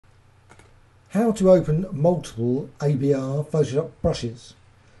How to open multiple ABR Photoshop brushes.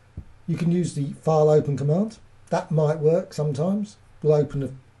 You can use the file open command. That might work sometimes. We'll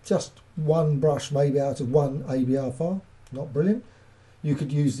open just one brush maybe out of one ABR file. Not brilliant. You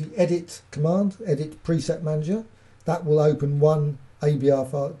could use the edit command, edit preset manager. That will open one ABR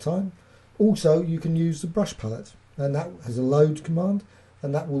file at a time. Also, you can use the brush palette, and that has a load command,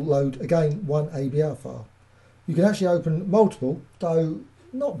 and that will load again one ABR file. You can actually open multiple, though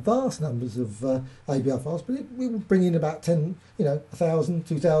not vast numbers of ABR files, but it will bring in about 10, 1,000,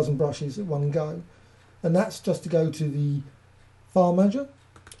 2,000 brushes at one go. And that's just to go to the file manager.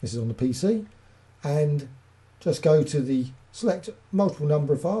 This is on the PC, and just go to the select multiple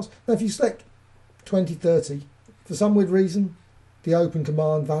number of files. Now, if you select 20, 30, for some weird reason, the open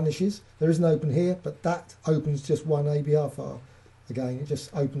command vanishes. There is an open here, but that opens just one ABR file. Again, it just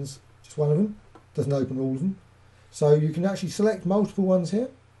opens just one of them, doesn't open all of them. So you can actually select multiple ones here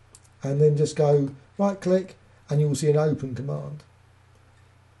and then just go right click and you will see an open command.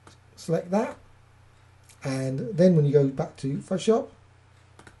 Select that, and then when you go back to Photoshop,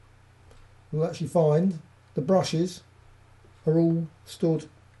 you'll actually find the brushes are all stored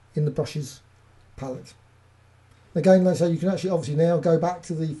in the brushes palette. Again, let's say you can actually obviously now go back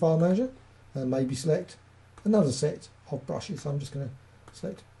to the file manager and maybe select another set of brushes. So I'm just going to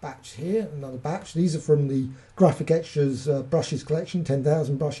select batch here, another batch. These are from the Graphicxtras brushes collection,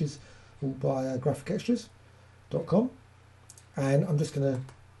 10,000 brushes, all by Graphicxtras.com. And I'm just going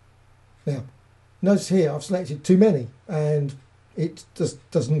to, now notice here I've selected too many and it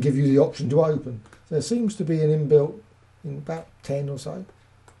just doesn't give you the option to open. So there seems to be an inbuilt in about 10 or so.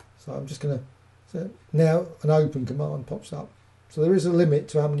 So I'm just going to, so now an open command pops up. So there is a limit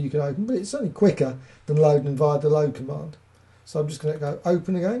to how many you can open, but it's certainly quicker than loading via the load command. So I'm just going to go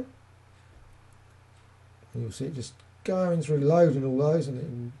open again. And you'll see it just going through loading all those, and it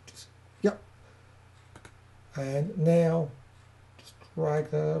will just, yep. And now just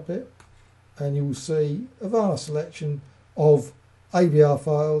drag that a bit, and you will see a vast selection of ABR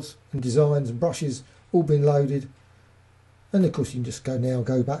files and designs and brushes all being loaded. And of course you can just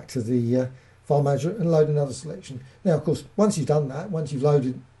go back to the file manager and load another selection. Now of course once you've done that, once you've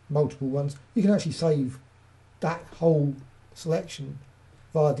loaded multiple ones, you can actually save that whole selection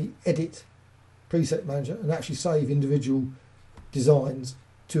via the edit preset manager and actually save individual designs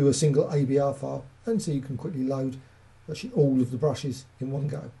to a single ABR file, and so you can quickly load actually all of the brushes in one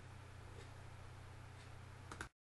go.